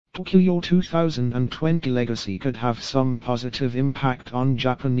Tokyo 2020 legacy could have some positive impact on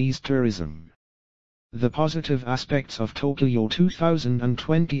Japanese tourism. The positive aspects of Tokyo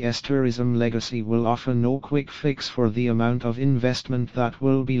 2020's tourism legacy will offer no quick fix for the amount of investment that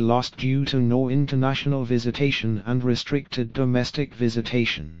will be lost due to no international visitation and restricted domestic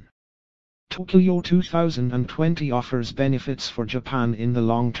visitation. Tokyo 2020 offers benefits for Japan in the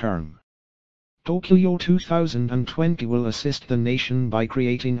long term. Tokyo 2020 will assist the nation by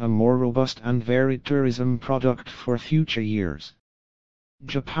creating a more robust and varied tourism product for future years.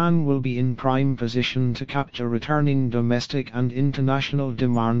 Japan will be in prime position to capture returning domestic and international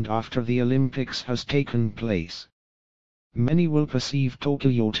demand after the Olympics has taken place. Many will perceive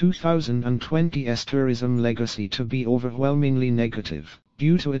Tokyo 2020's tourism legacy to be overwhelmingly negative,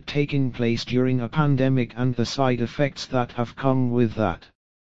 due to it taking place during a pandemic and the side effects that have come with that.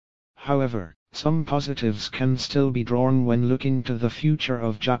 However, some positives can still be drawn when looking to the future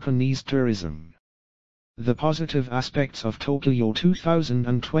of Japanese tourism. The positive aspects of Tokyo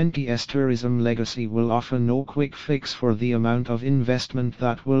 2020's tourism legacy will offer no quick fix for the amount of investment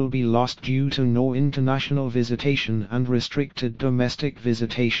that will be lost due to no international visitation and restricted domestic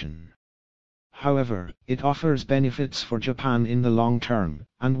visitation. However, it offers benefits for Japan in the long term,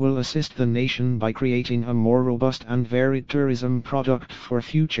 and will assist the nation by creating a more robust and varied tourism product for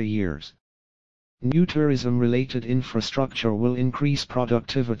future years. New tourism-related infrastructure will increase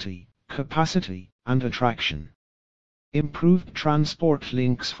productivity, capacity, and attraction. Improved transport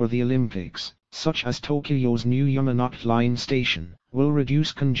links for the Olympics, such as Tokyo's new Yamanote Line station, will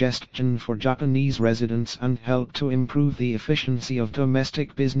reduce congestion for Japanese residents and help to improve the efficiency of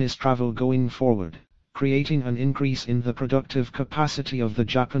domestic business travel going forward, creating an increase in the productive capacity of the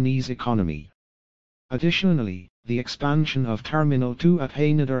Japanese economy. Additionally, the expansion of Terminal 2 at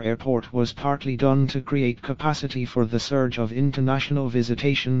Haneda Airport was partly done to create capacity for the surge of international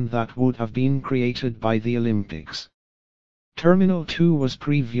visitation that would have been created by the Olympics. Terminal 2 was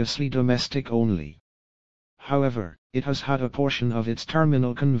previously domestic only. However, it has had a portion of its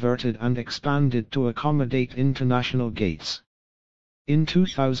terminal converted and expanded to accommodate international gates. In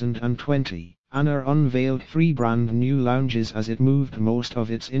 2020, ANA unveiled 3 brand new lounges as it moved most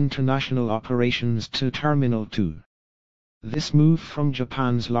of its international operations to Terminal 2. This move from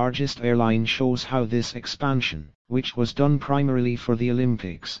Japan's largest airline shows how this expansion, which was done primarily for the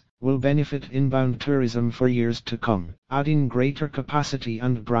Olympics, will benefit inbound tourism for years to come, adding greater capacity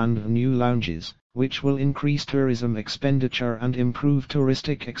and brand new lounges, which will increase tourism expenditure and improve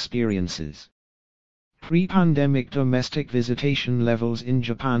touristic experiences. Pre-pandemic domestic visitation levels in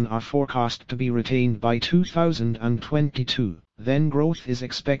Japan are forecast to be retained by 2022, then growth is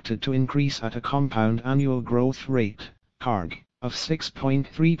expected to increase at a compound annual growth rate, CAGR, of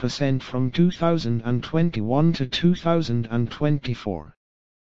 6.3% from 2021 to 2024.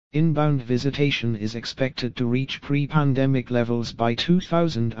 Inbound visitation is expected to reach pre-pandemic levels by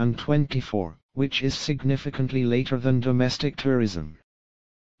 2024, which is significantly later than domestic tourism.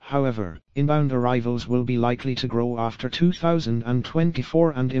 However, inbound arrivals will be likely to grow after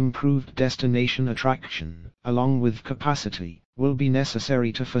 2024 and improved destination attraction, along with capacity, will be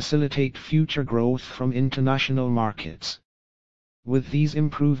necessary to facilitate future growth from international markets. With these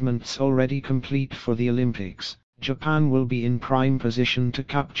improvements already complete for the Olympics, Japan will be in prime position to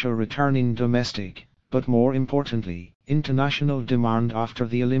capture returning domestic, but more importantly, international demand after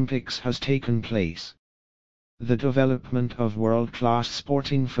the Olympics has taken place. The development of world-class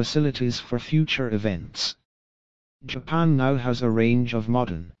sporting facilities for future events. Japan now has a range of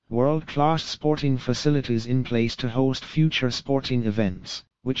modern, world-class sporting facilities in place to host future sporting events,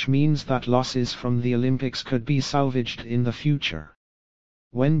 which means that losses from the Olympics could be salvaged in the future.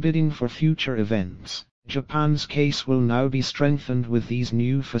 When bidding for future events, Japan's case will now be strengthened with these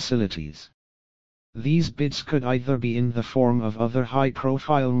new facilities. These bids could either be in the form of other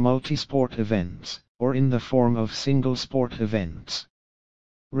high-profile multi-sport events, or in the form of single sport events.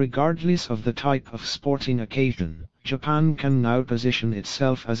 Regardless of the type of sporting occasion, Japan can now position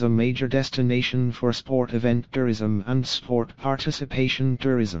itself as a major destination for sport event tourism and sport participation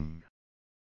tourism.